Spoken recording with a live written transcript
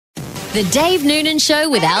The Dave Noonan Show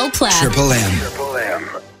with Al Platt. Triple M.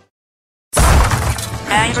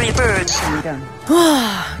 Angry Birds.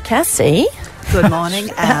 Cassy. Good morning,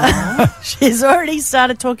 Al. She's already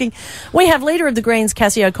started talking. We have Leader of the Greens,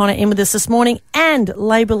 Cassy O'Connor, in with us this morning, and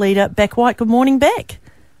Labor Leader Beck White. Good morning, Beck.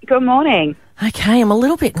 Good morning. Okay, I'm a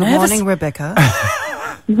little bit nervous. Good morning, Rebecca.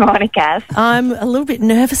 Good morning, Cass. I'm a little bit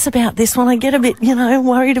nervous about this one. I get a bit,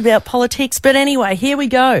 worried about politics. But anyway, here we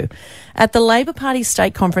go. At the Labor Party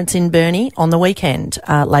state conference in Burnie on the weekend,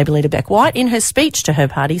 Labor leader Beck White, in her speech to her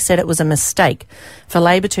party, said it was a mistake for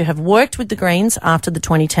Labor to have worked with the Greens after the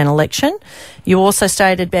 2010 election. You also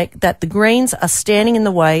stated, Beck, that the Greens are standing in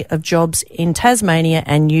the way of jobs in Tasmania,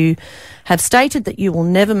 and you have stated that you will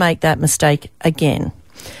never make that mistake again.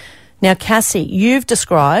 Now, Cassy, you've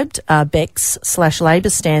described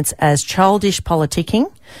Beck's/Labor's stance as childish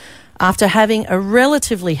politicking. After having a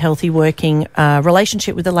relatively healthy working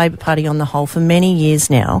relationship with the Labor Party on the whole for many years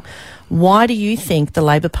now, why do you think the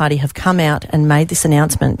Labor Party have come out and made this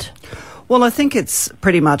announcement? Well, I think it's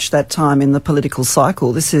pretty much that time in the political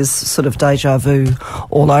cycle. This is sort of deja vu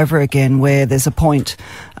all over again, where there's a point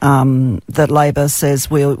that Labor says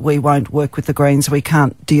we won't work with the Greens, we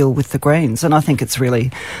can't deal with the Greens. And I think it's really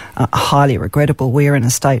highly regrettable. We're in a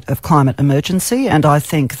state of climate emergency, and I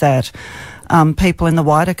think that people in the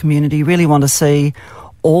wider community really want to see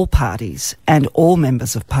all parties and all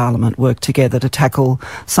members of Parliament work together to tackle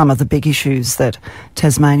some of the big issues that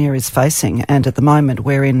Tasmania is facing. And at the moment,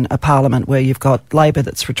 we're in a Parliament where you've got Labor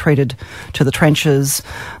that's retreated to the trenches,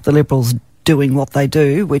 the Liberals doing what they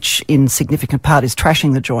do, which in significant part is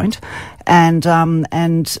trashing the joint, and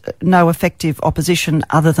no effective opposition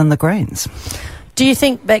other than the Greens. Do you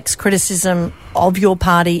think Beck's criticism of your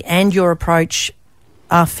party and your approach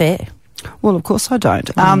are fair? Well, of course I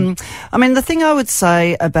don't. I mean, the thing I would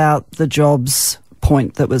say about the jobs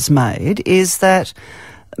point that was made is that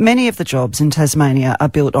many of the jobs in Tasmania are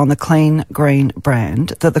built on the clean green brand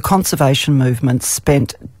that the conservation movement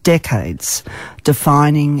spent decades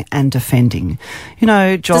defining and defending. You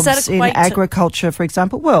know, jobs in agriculture, for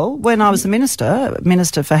example. Well, when I was the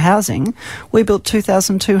Minister for Housing, we built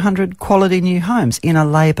 2,200 quality new homes in a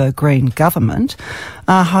Labor Green government,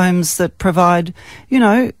 homes that provide,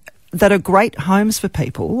 that are great homes for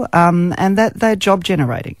people, and that they're job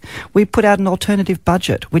generating. We put out an alternative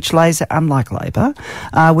budget, which lays, unlike Labor,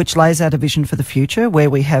 which lays out a vision for the future where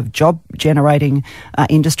we have job generating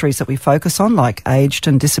industries that we focus on, like aged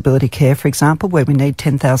and disability care, for example, where we need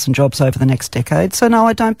 10,000 jobs over the next decade. So no,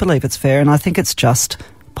 I don't believe it's fair, and I think it's just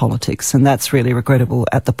politics, and that's really regrettable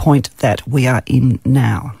at the point that we are in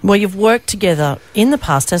now. Well, you've worked together in the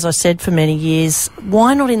past, as I said, for many years.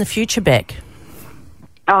 Why not in the future, Beck?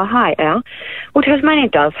 Oh, hi, Al. Well, Tasmania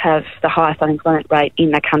does have the highest unemployment rate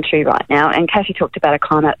in the country right now, and Cassy talked about a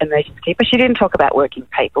climate emergency, but she didn't talk about working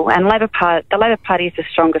people, and the Labor Party is the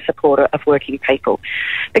strongest supporter of working people.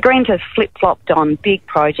 The Greens have flip-flopped on big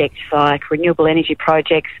projects like renewable energy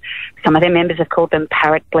projects. Some of their members have called them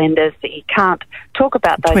parrot blenders, that you can't talk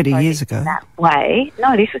about those 20 years ago. that way.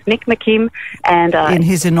 No, this was Nick McKim, and in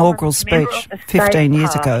his inaugural speech 15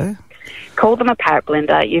 years ago. Called them a parrot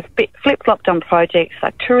blender. You've flip-flopped on projects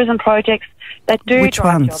like tourism projects that do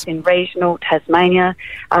drive jobs in regional Tasmania.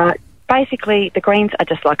 Basically, the Greens are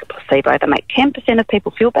just like a placebo. They make 10% of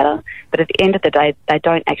people feel better, but at the end of the day, they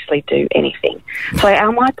don't actually do anything.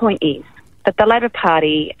 So my point is that the Labor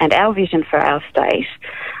Party and our vision for our state,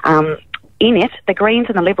 in it, the Greens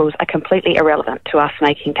and the Liberals are completely irrelevant to us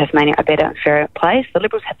making Tasmania a better and fairer place. The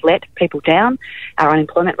Liberals have let people down. Our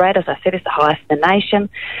unemployment rate, as I said, is the highest in the nation.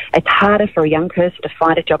 It's harder for a young person to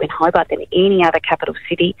find a job in Hobart than any other capital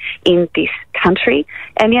city in this country.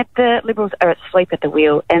 And yet the Liberals are asleep at the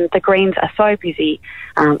wheel, and the Greens are so busy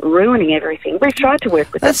ruining everything. We've tried to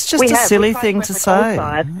work with them. That's just a silly thing to say.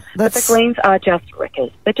 But the Greens are just wreckers.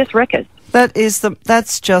 They're just wreckers.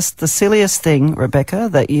 That's just the silliest thing, Rebecca,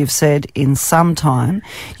 that you've said in some time.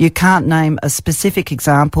 You can't name a specific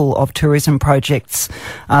example of tourism projects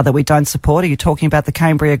that we don't support. Are you talking about the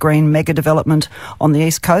Cambria Green mega development on the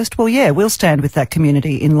East Coast? Well, yeah, we'll stand with that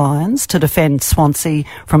community in Lyons to defend Swansea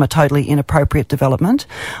from a totally inappropriate development.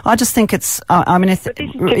 I just think it's... but this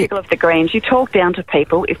is typical of the Greens. You talk down to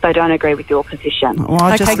people if they don't agree with your position. Well,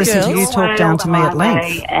 I just listened to you talk down to me at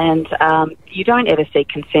length. And you don't ever see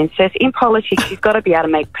consensus. In politics, you've got to be able to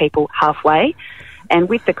meet people halfway, and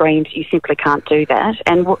with the Greens, you simply can't do that.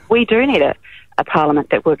 And we do need a Parliament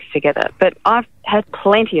that works together. But I've had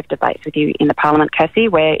plenty of debates with you in the Parliament, Cassy,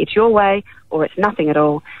 where it's your way or it's nothing at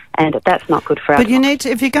all, and that's not good for us. But you need to,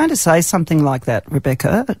 if you're going to say something like that,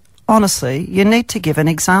 Rebecca, honestly, you need to give an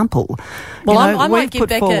example. Well, I might give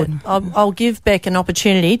Beck I'll give Beck an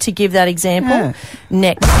opportunity to give that example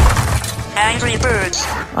next. Angry Birds.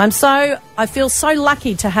 I feel so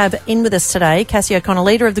lucky to have in with us today Cassy O'Connor,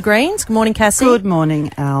 leader of the Greens. Good morning, Cassy. Good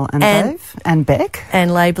morning, Al and Dave and Beck.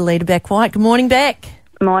 And Labor leader Beck White. Good morning, Beck.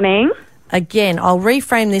 Morning. Again, I'll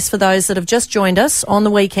reframe this for those that have just joined us on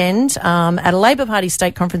the weekend at a Labor Party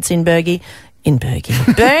state conference in Burnie.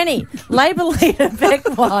 Labor leader Beck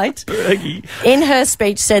White, in her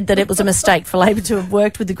speech, said that it was a mistake for Labor to have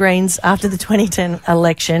worked with the Greens after the 2010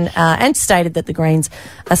 election and stated that the Greens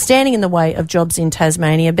are standing in the way of jobs in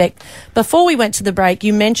Tasmania. Beck, before we went to the break,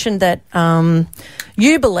 you mentioned that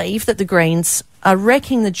you believe that the Greens are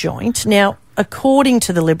wrecking the joint. Now, according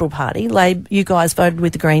to the Liberal Party, you guys voted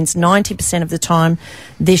with the Greens 90% of the time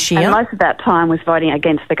this year. And most of that time was voting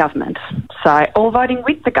against the government, or voting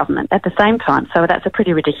with the government at the same time. So that's a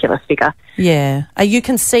pretty ridiculous figure. Yeah. Are you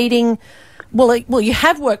conceding... Well, you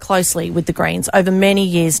have worked closely with the Greens over many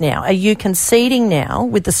years now. Are you conceding now,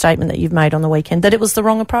 with the statement that you've made on the weekend, that it was the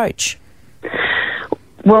wrong approach?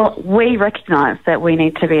 Well, we recognise that we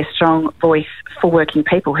need to be a strong voice for working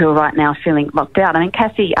people who are right now feeling locked out. I mean,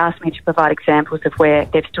 Cassy asked me to provide examples of where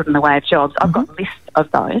they've stood in the way of jobs. I've got a list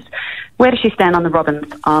of those. Where does she stand on the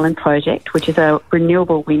Robbins Island project, which is a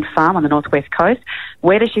renewable wind farm on the northwest coast?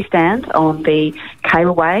 Where does she stand on the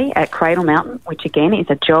cableway at Cradle Mountain, which again is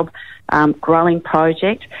a job growing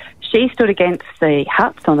project? She stood against the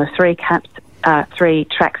huts on the three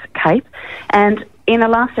tracks Cape, and in the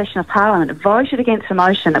last session of Parliament, voted against a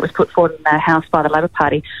motion that was put forward in the House by the Labor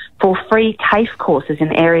Party for free TAFE courses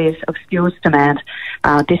in areas of skills demand,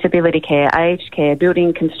 disability care, aged care,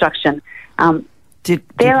 building construction.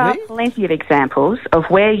 There are plenty of examples of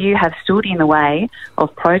where you have stood in the way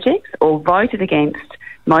of projects or voted against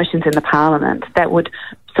motions in the Parliament that would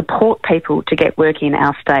support people to get work in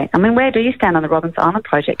our state. I mean, where do you stand on the Robbins Island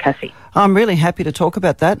project, Cassy? I'm really happy to talk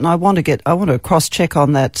about that, and I want to cross-check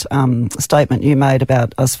on that statement you made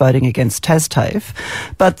about us voting against TAFE.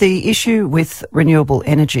 But the issue with renewable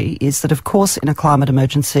energy is that, of course, in a climate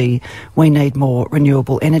emergency, we need more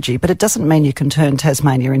renewable energy, but it doesn't mean you can turn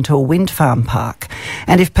Tasmania into a wind farm park.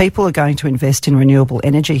 And if people are going to invest in renewable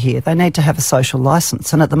energy here, they need to have a social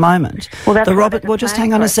licence. And at the moment, just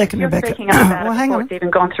hang on a second, Rebecca. Well, hang on. It's even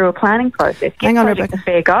gone through a planning process. Hang on, Rebecca. A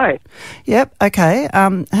fair go. Yep. Okay.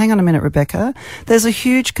 Hang on a minute, Rebecca. There's a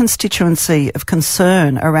huge constituency of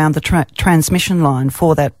concern around the transmission line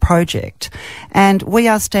for that project, and we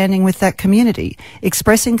are standing with that community,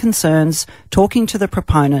 expressing concerns, talking to the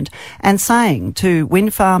proponent, and saying to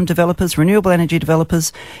wind farm developers, renewable energy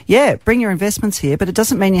developers, yeah, bring your investments here, but it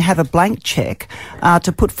doesn't mean you have a blank cheque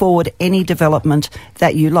to put forward any development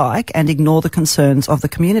that you like and ignore the concerns of the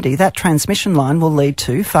community. That transmission line will lead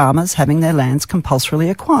to farmers having their lands compulsorily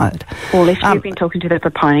acquired. Well, if you've been talking to the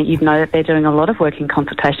proponent, you know that they're doing a lot of work in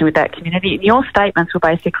consultation with that community. And your statements were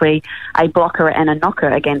basically a blocker and a knocker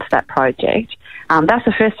against that project. That's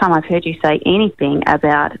the first time I've heard you say anything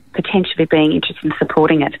about potentially being interested in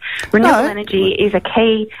supporting it. Renewable energy is a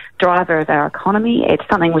key driver of our economy. It's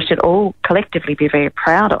something we should all collectively be very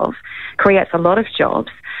proud of. Creates a lot of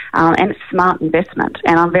jobs, and it's smart investment.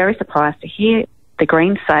 And I'm very surprised to hear the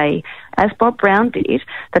Greens say, as Bob Brown did,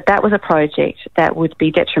 that was a project that would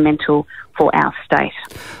be detrimental for our state.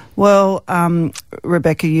 Well,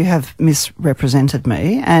 Rebecca, you have misrepresented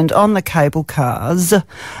me. And on the cable cars,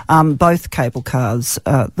 both cable cars,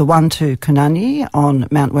 the one to Kununyi on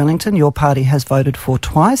Mount Wellington, your party has voted for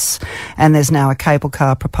twice, and there's now a cable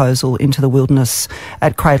car proposal into the wilderness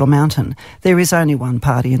at Cradle Mountain. There is only one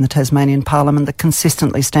party in the Tasmanian Parliament that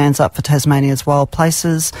consistently stands up for Tasmania's wild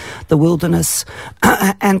places, the wilderness,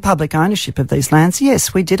 and public ownership of these lands.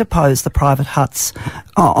 Yes, we did oppose the private huts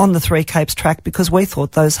on the Three Capes track because we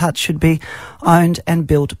thought those huts should be owned and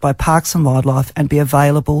built by Parks and Wildlife and be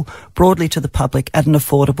available broadly to the public at an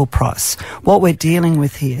affordable price. What we're dealing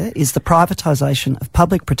with here is the privatisation of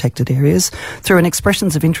public protected areas through an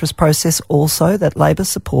expressions of interest process also that Labor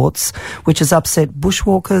supports, which has upset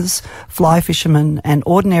bushwalkers, fly fishermen and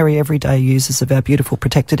ordinary everyday users of our beautiful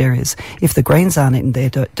protected areas. If the Greens aren't in there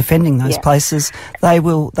defending those places,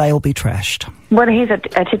 they'll be trashed. Well, here's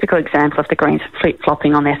a typical example of the Greens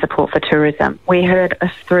flip-flopping on their support for tourism. We heard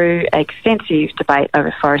through extensive debate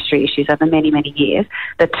over forestry issues over many, many years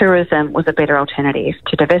that tourism was a better alternative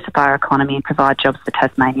to diversify our economy and provide jobs for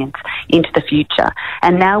Tasmanians into the future.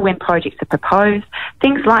 And now when projects are proposed,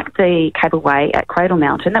 things like the cableway at Cradle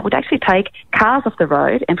Mountain, that would actually take cars off the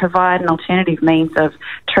road and provide an alternative means of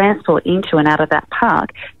transport into and out of that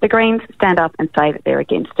park, the Greens stand up and say that they're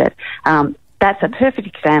against it. that's a perfect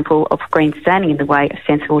example of Greens standing in the way of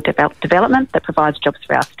sensible development that provides jobs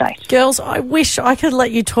for our state. Girls, I wish I could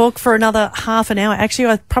let you talk for another half an hour. Actually,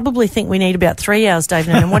 I probably think we need about 3 hours,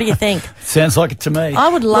 David. And what do you think? Sounds like it to me. I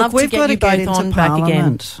would love to get you both on back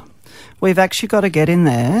again. We've actually got to get in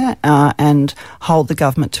there and hold the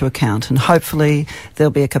government to account, and hopefully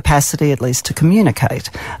there'll be a capacity at least to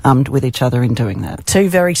communicate with each other in doing that. Two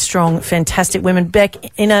very strong, fantastic women. Beck,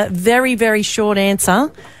 in a very, very short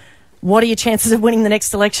answer, what are your chances of winning the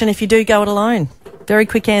next election if you do go it alone? Very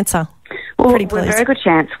quick answer. Well, we've a very good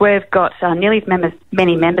chance. We've got nearly as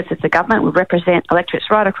many members as the government. We represent electorates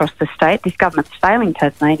right across the state. This government's failing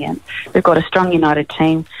Tasmanians. We've got a strong, united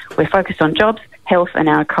team. We're focused on jobs, health and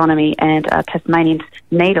our economy, and Tasmanians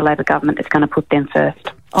need a Labor government that's going to put them first.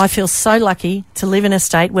 I feel so lucky to live in a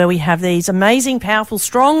state where we have these amazing, powerful,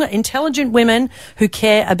 strong, intelligent women who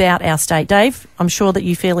care about our state. Dave, I'm sure that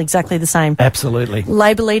you feel exactly the same. Absolutely.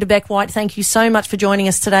 Labor leader Beck White, thank you so much for joining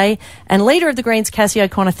us today. And leader of the Greens, Cassy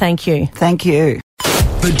O'Connor, thank you. Thank you.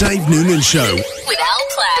 The Dave Noonan Show With Al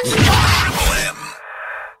Platt.